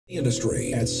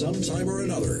Industry at some time or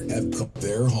another have come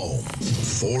their home.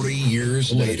 40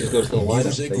 years later,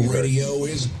 music radio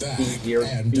is back,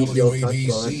 and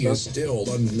WABC is still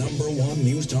the #1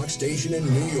 news talk station in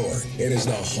New York. It is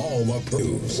the home of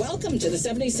news. Welcome to the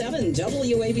 77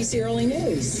 WABC Early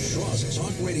News. Trust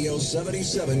Talk Radio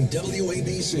 77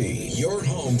 WABC, your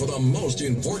home for the most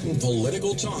important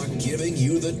political talk, giving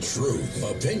you the truth.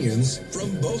 Opinions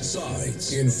from both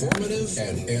sides, informative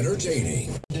and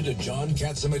entertaining. To John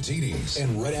Katsimatidis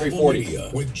and Red Apple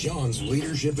Media. With John's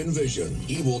leadership and vision,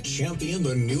 he will champion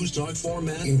the news talk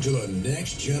format into the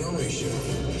next generation.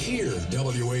 Hear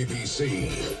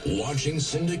WABC, launching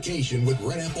syndication with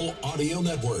Red Apple Audio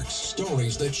Networks,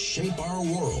 stories that shape our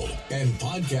world, and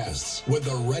podcasts with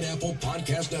the Red Apple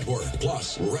Podcast Network,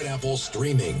 plus Red Apple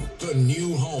Streaming, the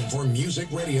new home for Music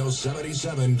Radio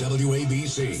 77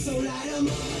 WABC.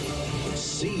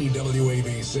 See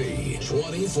WABC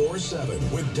 24/7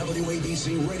 with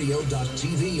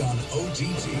WABCRadio.tv on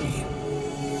OTT.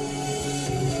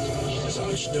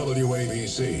 Touch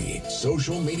WABC.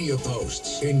 Social media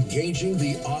posts engaging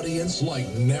the audience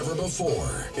like never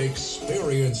before.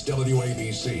 Experience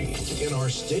WABC in our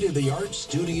state-of-the-art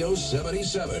Studio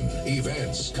 77.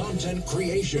 Events, content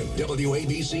creation,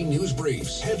 WABC news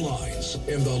briefs, headlines,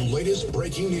 and the latest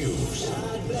breaking news.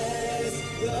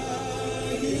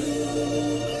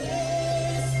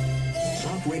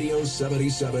 Radio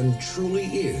 77 truly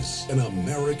is an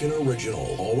American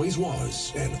original. Always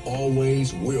was and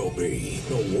always will be.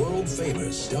 The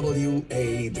world-famous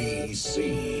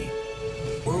WABC.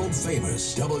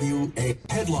 World-famous WA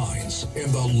headlines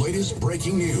and the latest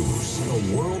breaking news. The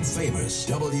world-famous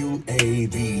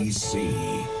WABC.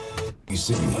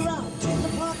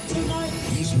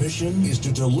 His mission is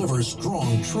to deliver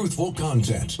strong, truthful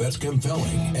content that's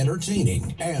compelling,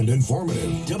 entertaining, and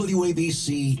informative.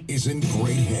 WABC is in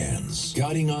great hands,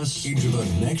 guiding us into the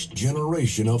next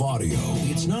generation of audio.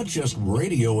 It's not just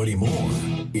radio anymore.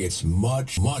 It's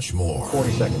much, much more.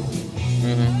 40 seconds.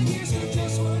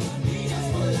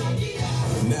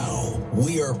 Now,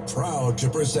 we are proud to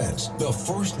present the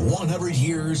first 100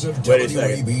 years of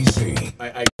WABC.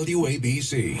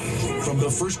 WABC. From the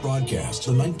first broadcast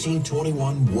to the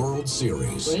 1921 World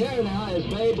Series. So here now is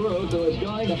Babe Ruth, who is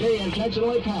going to be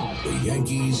intentionally passed. The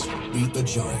Yankees beat the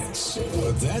Giants.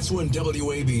 But that's when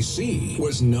WABC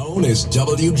was known as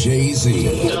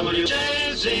WJZ.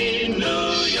 WJZ,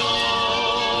 New York.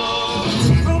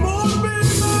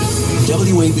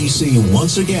 WABC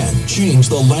once again changed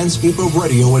the landscape of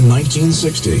radio in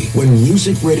 1960 when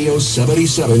Music Radio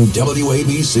 77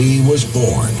 WABC was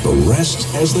born. The rest,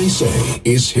 as they say,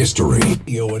 is history.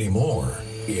 Radio anymore.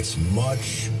 It's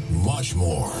much, much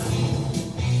more.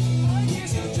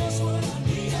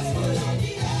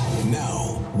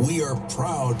 Now, we are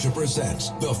proud to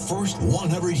present the first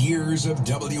 100 years of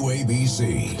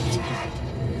WABC.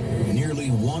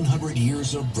 Nearly 100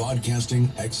 years of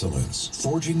broadcasting excellence,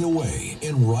 forging the way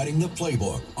and writing the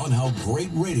playbook on how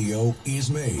great radio is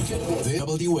made. The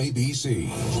WABC.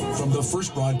 From the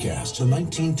first broadcast to the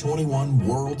 1921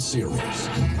 World Series.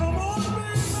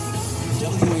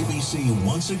 WABC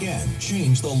once again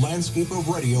changed the landscape of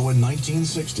radio in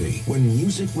 1960 when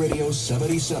Music Radio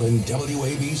 77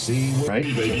 WABC was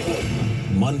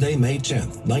Monday, May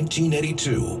 10th,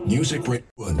 1982. Music Radio,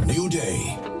 a new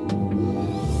day.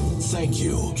 Thank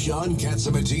you, John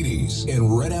Katsimatidis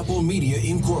and Red Apple Media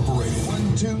Incorporated.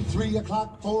 1, 2, 3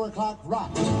 o'clock, 4 o'clock,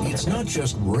 rock. It's not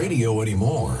just radio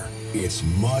anymore. It's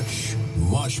much,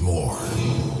 much more.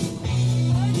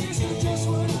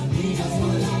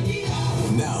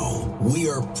 Now, we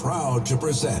are proud to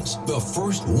present the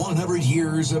first 100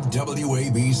 years of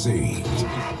WABC.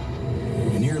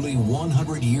 Nearly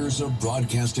 100 years of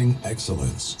broadcasting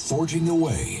excellence, forging the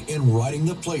way and writing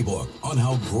the playbook on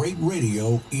how great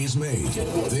radio is made.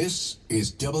 This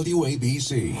is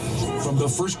WABC. From the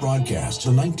first broadcast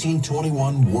to the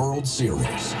 1921 World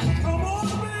Series.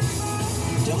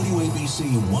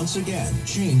 WABC once again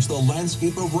changed the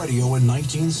landscape of radio in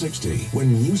 1960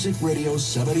 when Music Radio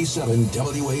 77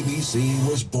 WABC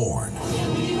was born.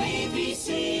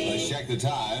 Let's check the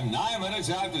time. 9 minutes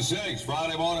after 6,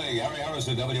 Friday morning. Harry Harris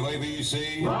at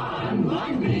WABC. Ron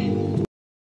Lightning.